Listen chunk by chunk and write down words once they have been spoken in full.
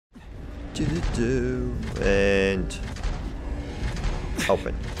And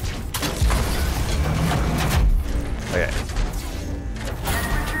open. Okay.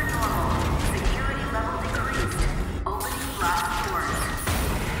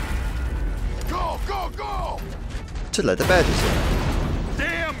 Go, go, go! To let the baddies in.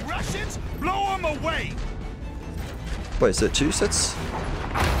 Damn Russians! Blow them away! Wait, is there 2 sets?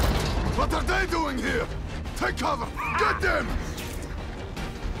 What are they doing here? Take cover! Get them!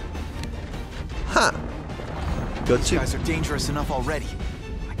 Ha! Got These 2. guys are dangerous enough already.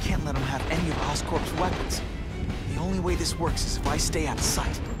 I can't let them have any of Oscorp's weapons. The only way this works is if I stay out of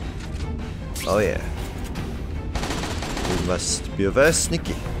sight. Oh yeah. We must be very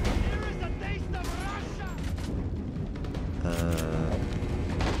sneaky.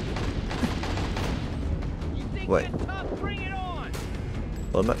 Wait.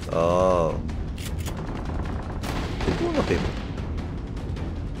 What am I? Oh. People or not people?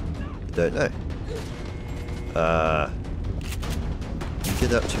 I don't know.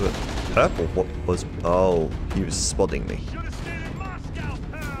 Get up to it. Purple? What was? Oh, he was spotting me. Can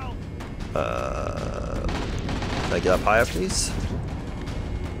I get up higher, please?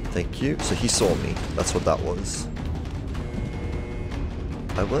 Thank you. So he saw me. That's what that was.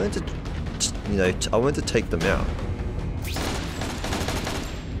 I wanted to, you know, I wanted to take them out,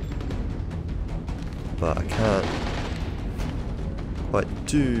 but I can't quite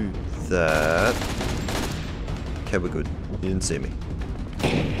do that. Okay, we're good. He didn't see me.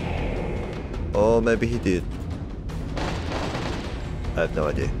 Or maybe he did. I have no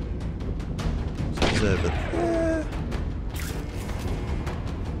idea. So he's over there.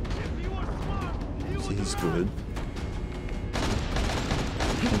 So he's good.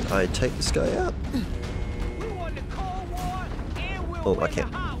 Can I take this guy out? Oh, I can't.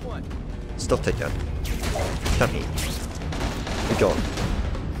 Stop takedown. Come here. Be gone.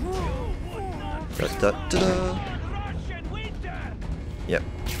 Da, da, da, da. Yep,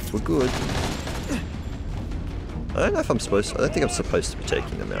 we're good. I don't know if I'm supposed to, I don't think I'm supposed to be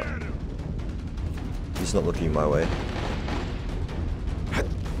taking them out. He's not looking my way.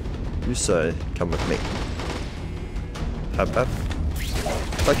 You say, come with me. Hap hap.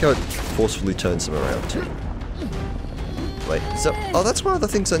 I like how it forcefully turns them around too. Wait, is that, oh, that's one of the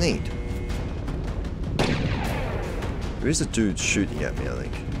things I need. There is a dude shooting at me, I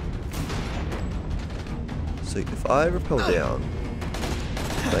think. So if I rappel down,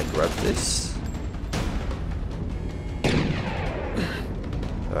 can I grab this?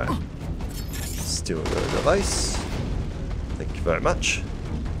 Alright. Steal a little device. Thank you very much.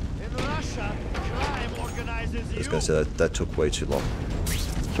 I was going to say that took way too long.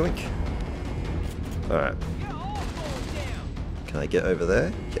 Yoink. Alright. Can I get over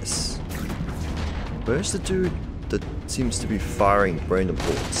there? Yes. Where's the dude that seems to be firing random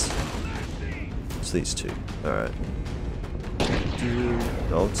bullets? It's these two. Alright.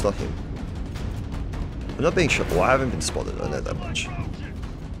 No, it's not him. I'm not being shot. Well, I haven't been spotted, I know that much.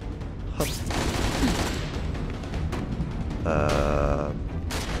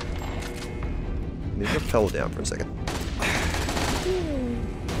 Maybe I fell down for a second.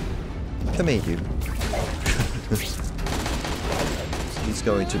 Come here, you. He's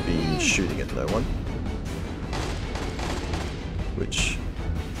going to be shooting at no one. Which,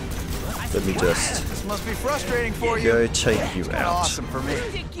 let me just This must be frustrating for you. go take you out. Awesome for me.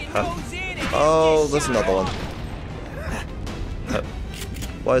 Huh? Oh, there's another one. Huh.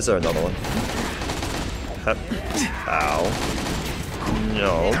 Why is there another one? Huh. Ow.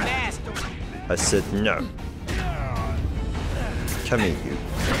 No. I said no. Come here, you.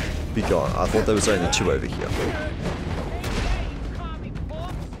 Be gone. I thought there was only 2 over here.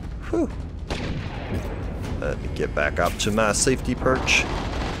 Whew. Let me get back up to my safety perch.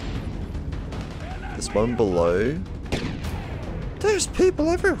 There's one below. There's people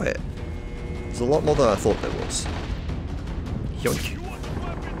everywhere. There's a lot more than I thought there was. Yoink.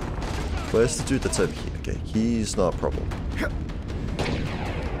 Where's the dude that's over here? Okay, he's not a problem.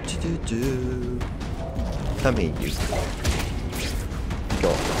 Do-do-do. Come here, you.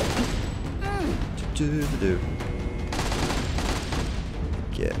 Go. Do-do-do-do.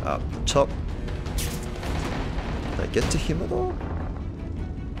 Get up top. Can I get to him at all?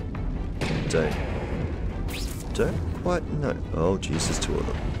 Don't quite know. Oh jeez, there's 2 of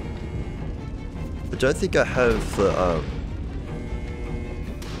them. I don't think I have the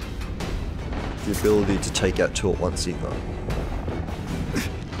ability to take out 2 at once either.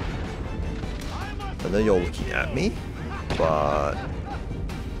 I know you're looking at me, but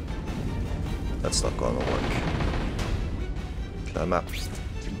that's not gonna work. Climb up.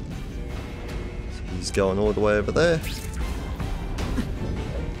 He's going all the way over there.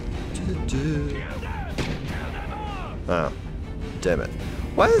 Ah, damn it.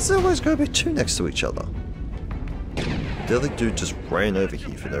 Why is there always going to be two next to each other? The other dude just ran over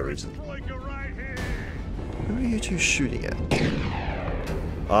here for no reason. Who are you two shooting at?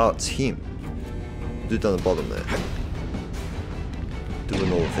 Oh, it's him. Dude down the bottom there.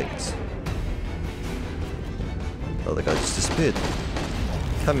 Doing all the things. Oh, the guy just disappeared.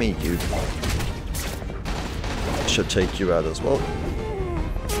 Come here, you. Should take you out as well.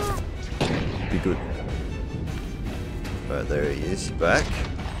 Be good. Alright, there he is. Back.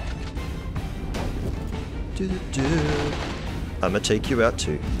 I'm gonna take you out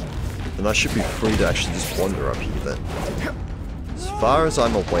too. And I should be free to actually just wander up here then. As far as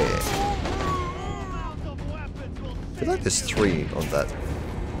I'm aware. I feel like there's 3 on that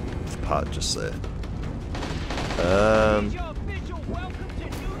part just there.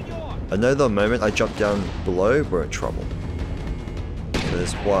 I know the moment I jump down below, we're in trouble. So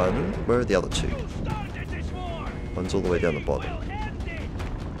there's 1. Where are the other 2? One's all the way down the bottom. Can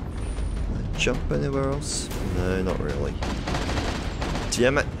I jump anywhere else? No, not really.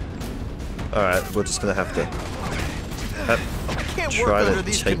 Damn it. Alright, we're just gonna have to try to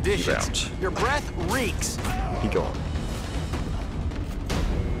take you out. Your breath reeks. Be gone.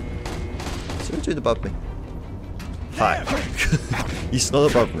 Is there a dude above me? Hi. He's not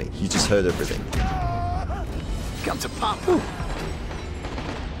above me. He just heard everything. Come to pop.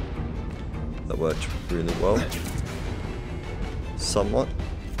 That worked really well. Somewhat.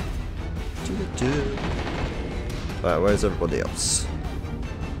 Alright, where's everybody else?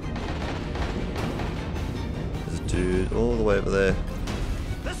 There's a dude all the way over there.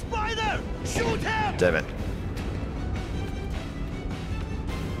 The spider! Shoot him! Damn it.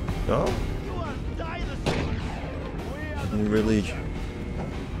 No? Didn't really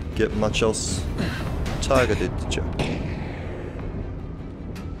get much else targeted, did you?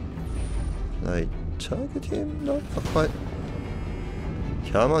 Can I target him? No, not quite.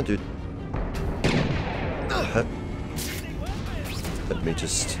 Come on, dude. Let me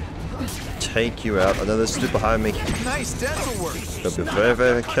just take you out. I know there's a dude behind me. Nice dental work. Gotta be very,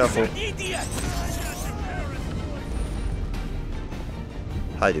 very careful.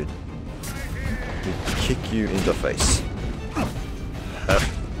 Hi, dude. Let me kick you in the face.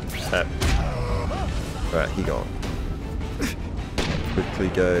 Alright, he gone. Quickly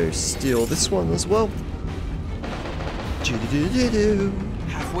go steal this one as well.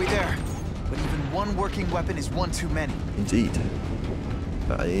 Halfway there. But even one working weapon is one too many. Indeed.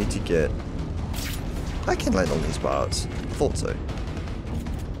 I need to get... I can land on these bars. I thought so.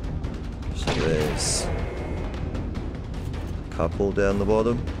 So there's... a couple down the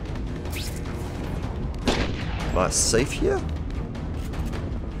bottom. Am I safe here?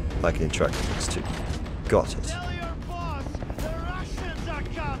 I can interact with these two. Got it. Tell your boss the Russians are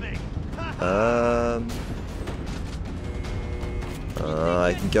coming.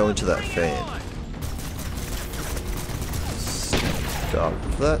 I can go into that fan. Stop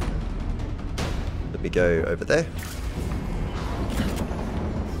that. Let me go over there.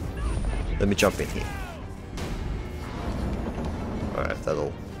 Let me jump in here. Alright,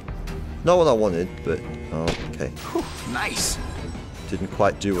 that'll... not what I wanted, but... oh, okay. Whew, nice. Didn't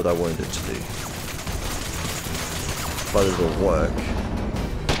quite do what I wanted it to do. But it'll work.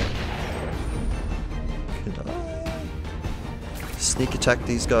 Can I sneak attack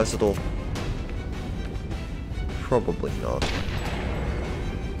these guys at all? Probably not.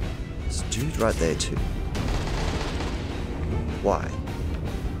 There's a dude right there too. Why?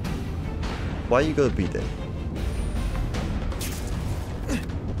 Why you gotta be there?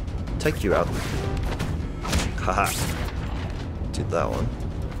 Take you out. Haha. Did that one.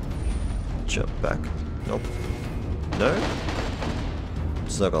 Jump back. Nope. No?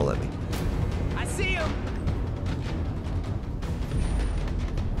 It's not gonna let me. I see him.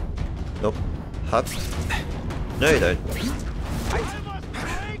 Nope. Hop. No, you don't.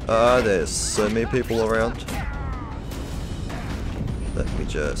 There's so many people around. Let me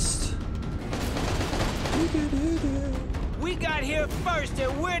just... We got here first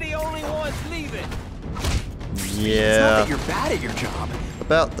and we're the only ones leaving. It's not Yeah. that you're bad at your job.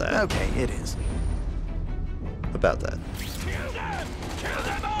 About that. Okay, it is. About that. Kill them! Kill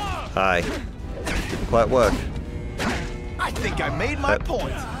them all! Hi. Didn't quite work. I think I made my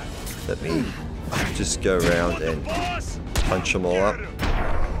point. Let me just go around and Boss! punch them all up.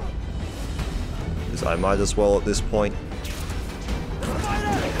 Because I might as well at this point.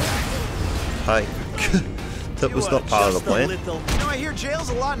 Hi. That was not part of the plan. You know, I hear jail's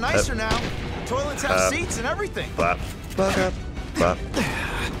a lot nicer now. Toilets have seats and everything. Bap. Bap. Bap.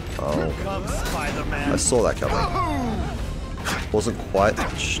 Oh. Come, Spider-Man. I saw that coming. wasn't quite...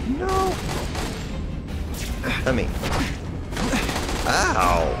 No! I mean...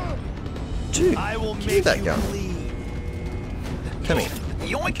 Ow! Dude, I will give me make that you gun. bleed. Come here.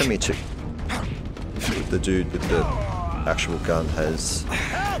 Yoink. Come here too. The dude with the actual gun has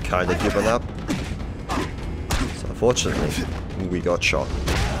kind of given up. So unfortunately, we got shot.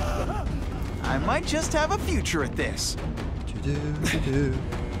 I might just have a future at this.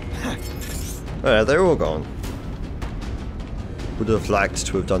 Alright, they're all gone. Would have liked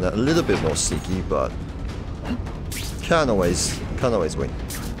to have done that a little bit more sneaky, but can't always win.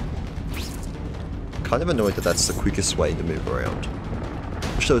 Kind of annoyed that that's the quickest way to move around.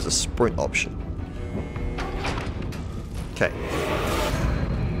 Wish there was a sprint option. Okay.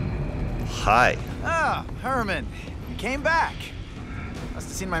 Hi. Ah, Herman. You came back. Must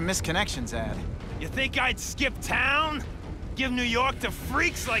have seen my misconnections ad. You think I'd skip town? Give New York to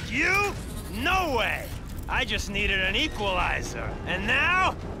freaks like you? No way! I just needed an equalizer. And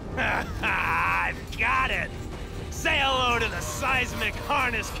now? I've got it! Say hello to the seismic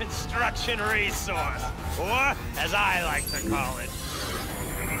harness construction resource. Or, as I like to call it,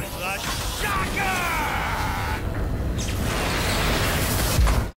 the shocker!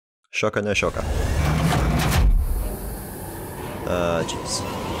 Shocker, no shocker. Jeez.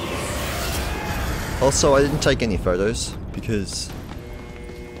 Also, I didn't take any photos because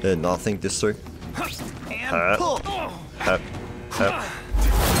I did not think this through. And pull.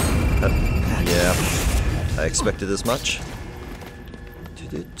 Yeah, I expected as much.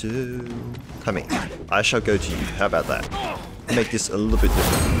 Come here. I shall go to you. How about that? Make this a little bit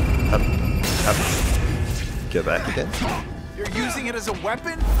different. Go back again. You're using it as a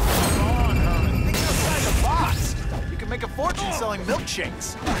weapon? Come on, Herman. Think outside the box. You can make a fortune selling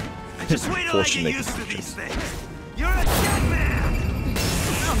milkshakes. Just wait till I get used to these things. You're a dead man!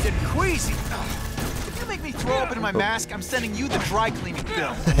 I'm getting queasy. If you make me throw up into my mask, I'm sending you the dry cleaning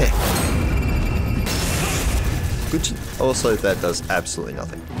bill. Good to, also, that does absolutely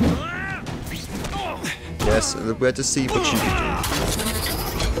nothing. Yes, we had to see what you could do.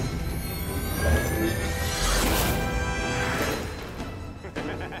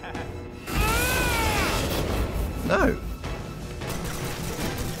 No.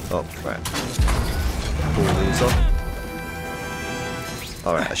 Oh, crap. Pull these off.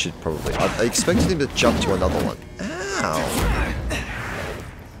 Alright, I should probably... I expected him to jump to another one. Ow.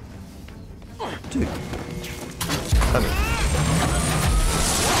 Dude. Come here.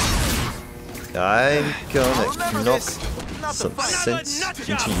 I'm gonna knock some sense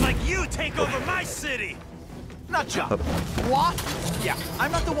into you. Like you take over my city. Nut job. What? Yeah,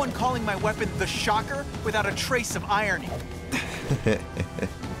 I'm not the one calling my weapon the Shocker without a trace of irony.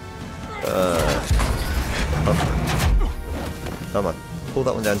 Come on, pull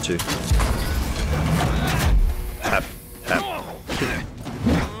that one down too. Hap.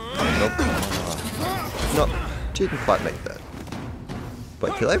 Nope. No, didn't quite make that.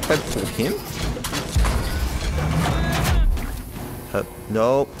 Wait, could I red pull him?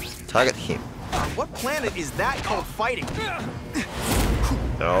 Nope. Target him. What planet is that called fighting?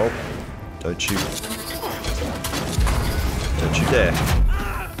 No. Don't you dare.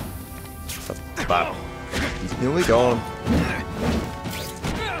 Bop. He's nearly gone.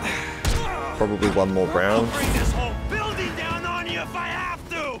 Probably one more round. I'll bring this whole building down on you if I have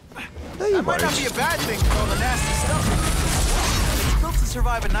to. No, you That might not won't. be a bad thing with all the nasty stuff. It's built to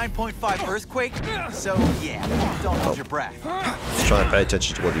survive a 9.5 earthquake, so yeah, don't hold your breath. Just trying to pay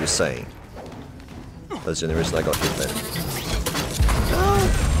attention to what he was saying. That's the only reason I got hit then.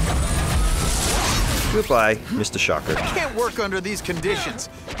 Goodbye, Mr. Shocker. Can't work under these conditions.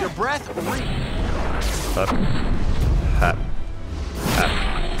 Your breath. Hap.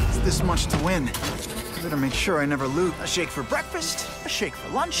 It's this much to win. Better make sure I never lose. A shake for breakfast, a shake for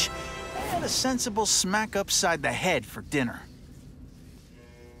lunch, and a sensible smack upside the head for dinner.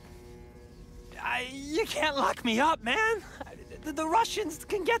 You can't lock me up, man. The Russians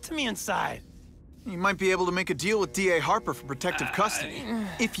can get to me inside. You might be able to make a deal with D.A. Harper for protective custody,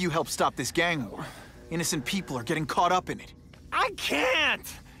 if you help stop this gang war. Innocent people are getting caught up in it. I can't.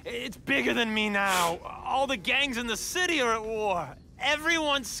 It's bigger than me now. All the gangs in the city are at war.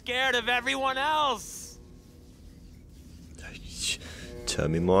 Everyone's scared of everyone else. Tell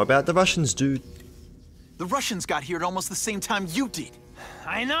me more about the Russians, dude. The Russians got here at almost the same time you did.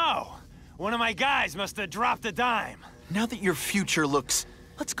 I know. One of my guys must have dropped a dime. Now that your future looks,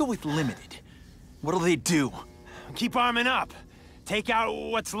 let's go with limited. What'll they do? Keep arming up. Take out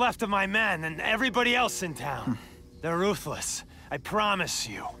what's left of my men and everybody else in town. They're ruthless. I promise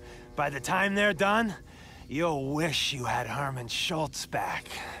you. By the time they're done, you'll wish you had Herman Schultz back.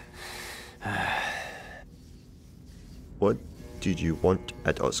 What did you want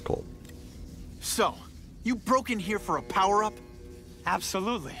at Oscorp? So, you broke in here for a power-up?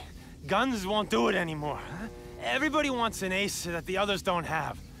 Absolutely. Guns won't do it anymore. Huh? Everybody wants an ace that the others don't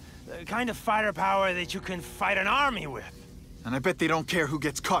have. The kind of firepower that you can fight an army with. And I bet they don't care who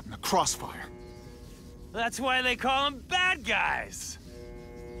gets caught in a crossfire. That's why they call them bad guys.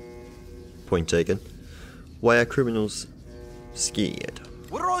 Point taken. Why are criminals scared?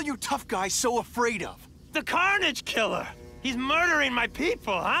 What are all you tough guys so afraid of? The Carnage Killer! He's murdering my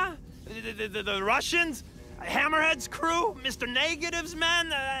people, huh? The Russians? Hammerhead's crew? Mr. Negative's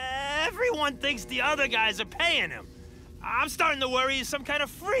men? Everyone thinks the other guys are paying him. I'm starting to worry he's some kind of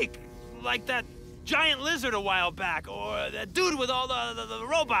freak. Like that giant lizard a while back, or that dude with all the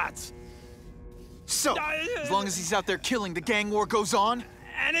robots. So, as long as he's out there killing, the gang war goes on?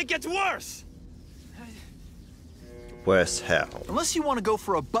 And it gets worse! Worse how? Unless you want to go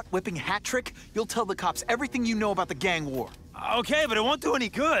for a butt-whipping hat trick, you'll tell the cops everything you know about the gang war. Okay, but it won't do any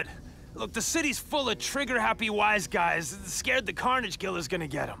good. Look, the city's full of trigger-happy wise guys, scared the Carnage Killer's gonna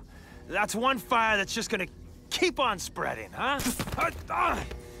get them. That's one fire that's just gonna keep on spreading, huh?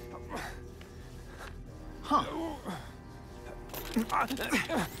 Huh.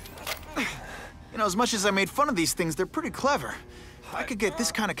 You know, as much as I made fun of these things, they're pretty clever. I could get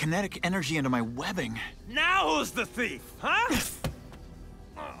this kind of kinetic energy into my webbing. Now who's the thief, huh?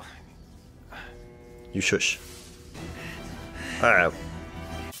 You shush. Alright.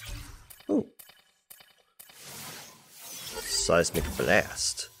 Ooh. Seismic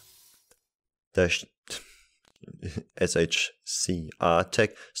blast. Dash SHCR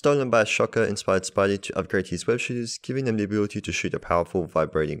tech, stolen by a shocker, inspired Spidey to upgrade his web shooters, giving them the ability to shoot a powerful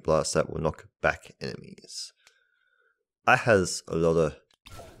vibrating blast that will knock back enemies. I has a lot of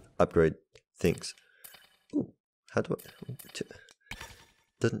upgrade things. Ooh, how do I?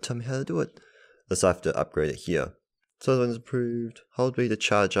 Doesn't tell me how to do it. Let's have to upgrade it here. So one's approved. Hold B to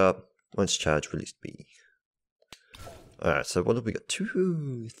charge up. Once charged, release B. Alright, so what have we got?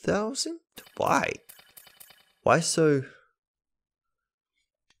 2,000? Why? Why so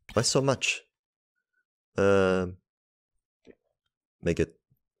much? Make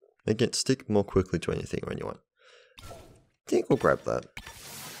it stick more quickly to anything or anyone. I think we'll grab that.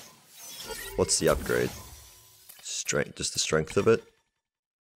 What's the upgrade? Strength, just the strength of it.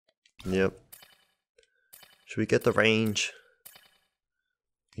 Yep. Should we get the range?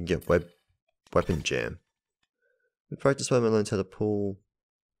 We can get weapon jam. We practice when we learned how to pull.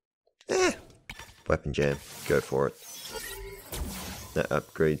 Weapon jam. Go for it. That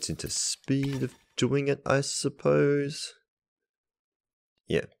upgrades into speed of doing it, I suppose.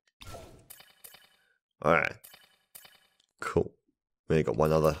 Yeah. Alright. Cool. We only got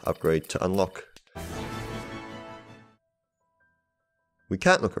one other upgrade to unlock. We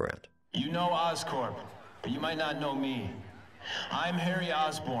can't look around. You know Oscorp, but you might not know me. I'm Harry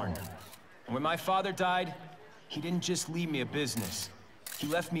Osborn. And when my father died, he didn't just leave me a business. He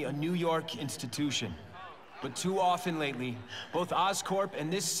left me a New York institution. But too often lately, both Oscorp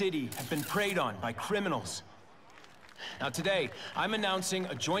and this city have been preyed on by criminals. Now today, I'm announcing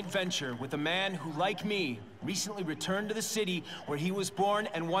a joint venture with a man who, like me, recently returned to the city where he was born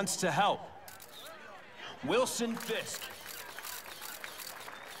and wants to help. Wilson Fisk.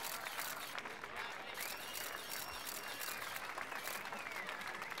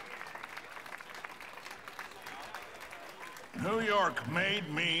 New York made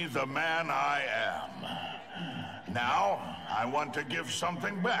me the man I am. Now, I want to give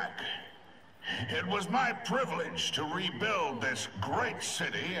something back. It was my privilege to rebuild this great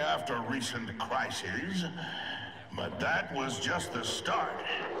city after recent crises, but that was just the start.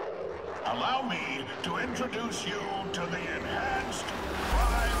 Allow me to introduce you to the Enhanced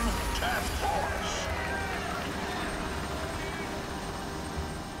Crime Task Force.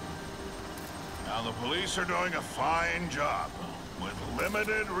 Now, the police are doing a fine job with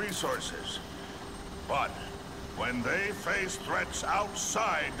limited resources. But when they face threats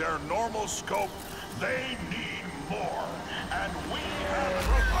outside their normal scope, they need more. And we have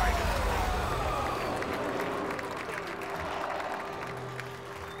provided.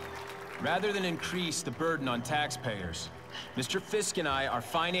 Rather than increase the burden on taxpayers, Mr. Fisk and I are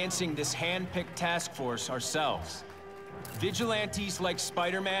financing this hand-picked task force ourselves. Vigilantes like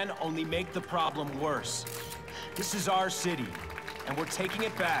Spider-Man only make the problem worse. This is our city, and we're taking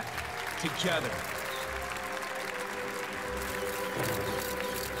it back together.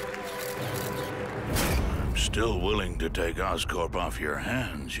 I'm still willing to take Oscorp off your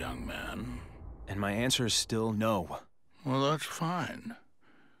hands, young man. And my answer is still no. Well, that's fine.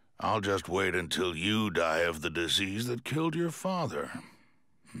 I'll just wait until you die of the disease that killed your father.